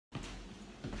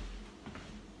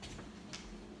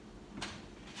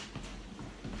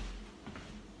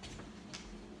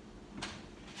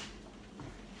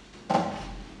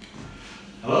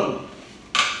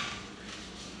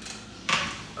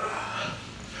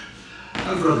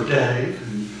I'm Brother Dave,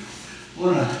 and I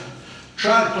want to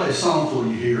try to play a song for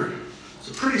you here. It's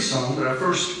a pretty song that I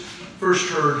first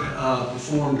heard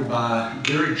performed by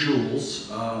Gary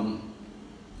Jules.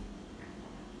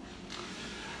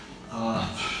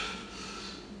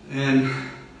 And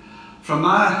from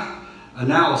my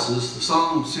analysis, the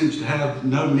song seems to have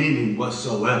no meaning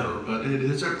whatsoever, but it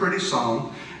is a pretty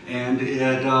song, and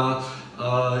it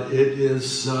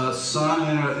is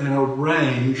sung in a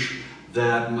range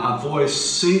that my voice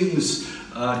seems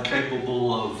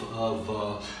capable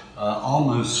of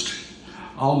almost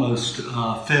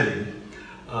fitting.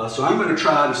 So I'm going to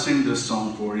try to sing this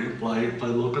song for you, play a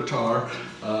little guitar.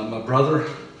 My brother,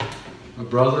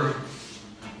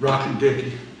 Rockin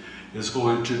Dickie, is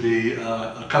going to be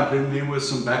accompanying me with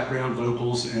some background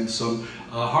vocals and some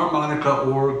harmonica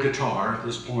or guitar. At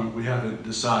this point, we haven't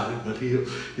decided, but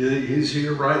he's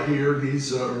here, right here.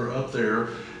 He's up there,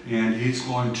 and he's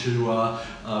going to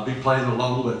be playing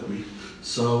along with me.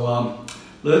 So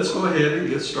let's go ahead and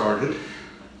get started.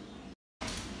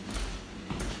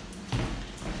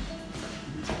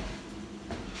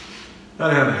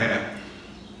 Gotta have a hat.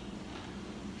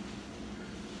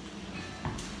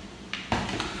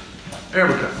 There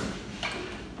we go.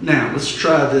 Now, let's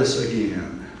try this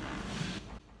again.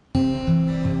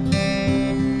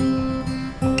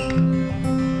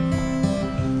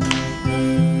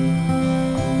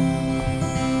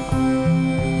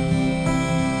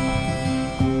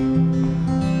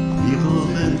 Evil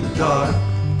in the dark,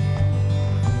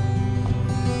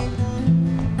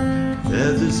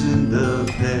 feathers in the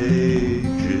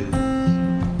pages,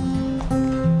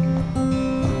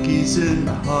 monkeys in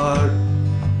the heart.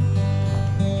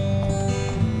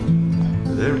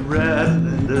 They're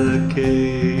rattling the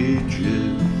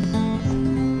cages,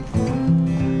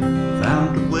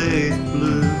 found a way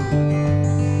blue.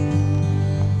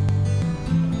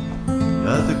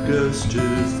 Another ghost to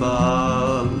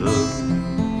follow,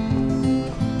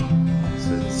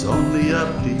 so it's only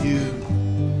up to you.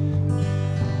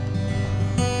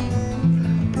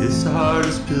 It's the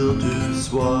hardest pill to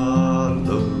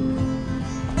swallow.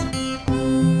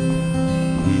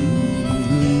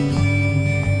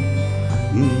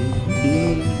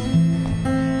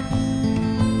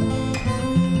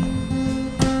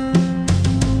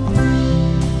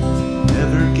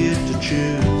 Never get to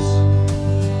choose.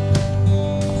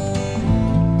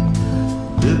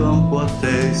 Live on what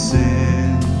they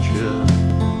send you.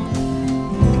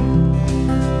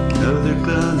 Know they're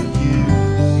gonna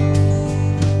use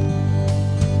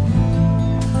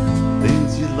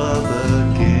things you love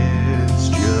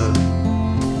against you.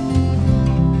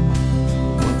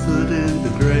 One foot in the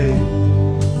grave,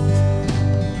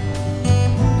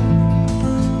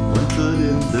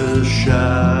 the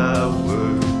shower.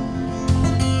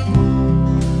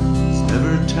 It's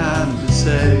never time to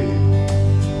say,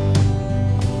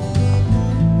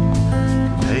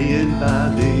 paying by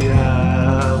the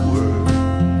hour,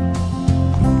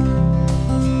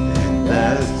 and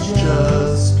that's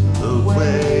just the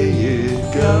way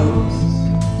it goes.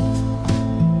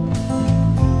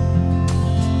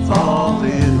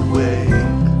 Falling away,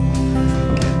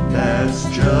 and that's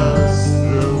just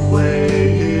the way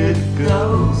it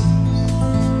goes.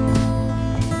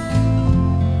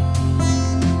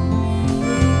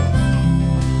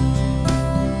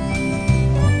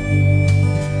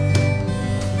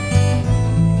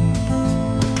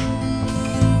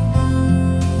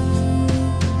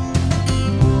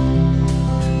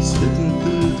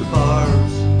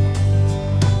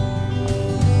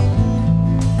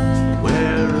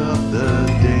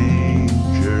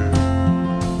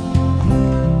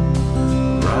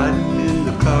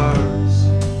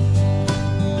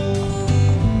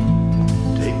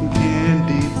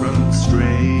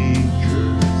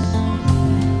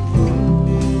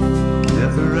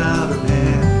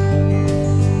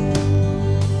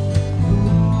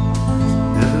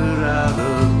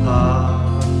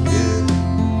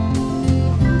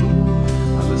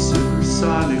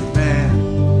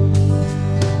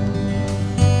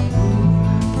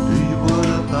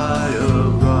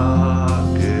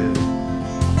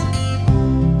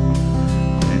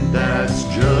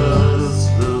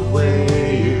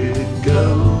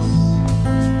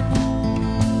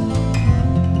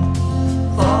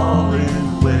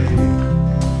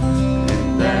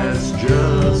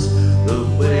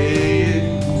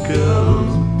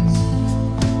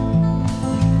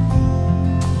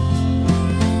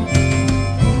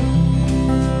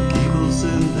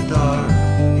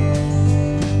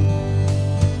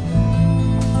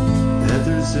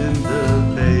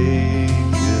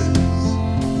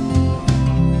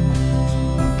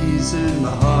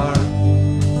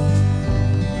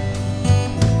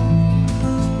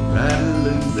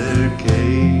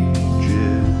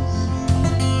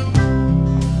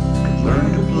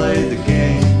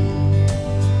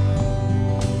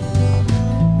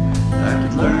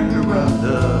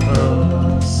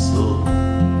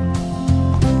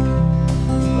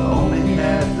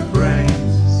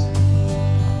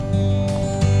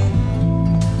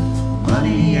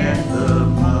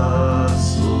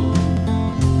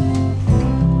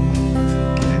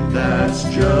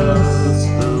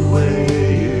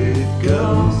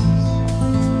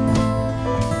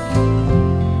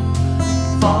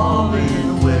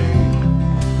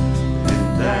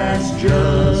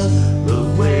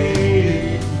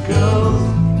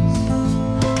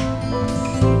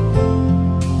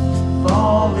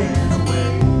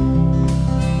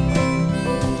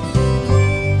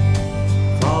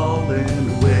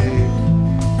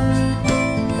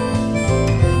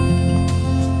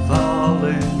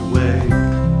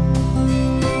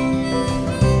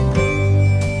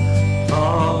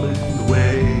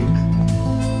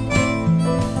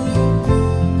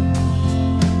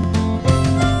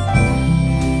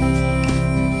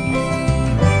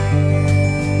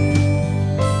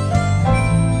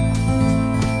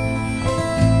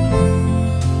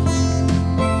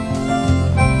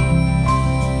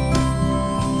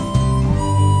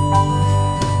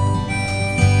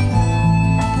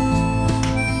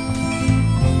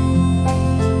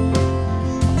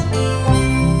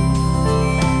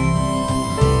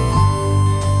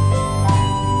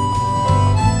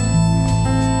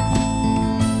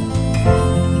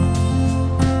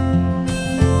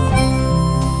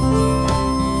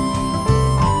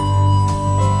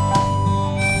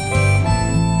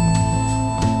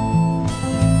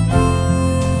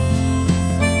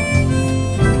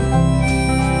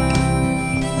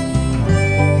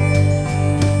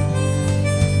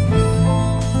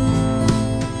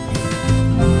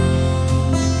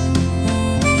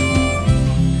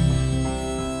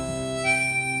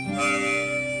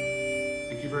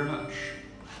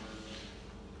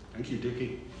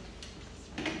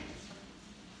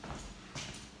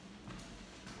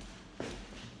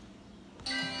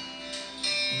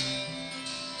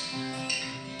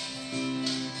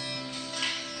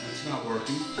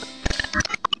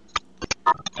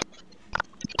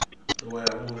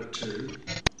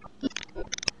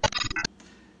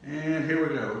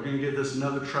 go. We're going to give this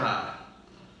another try.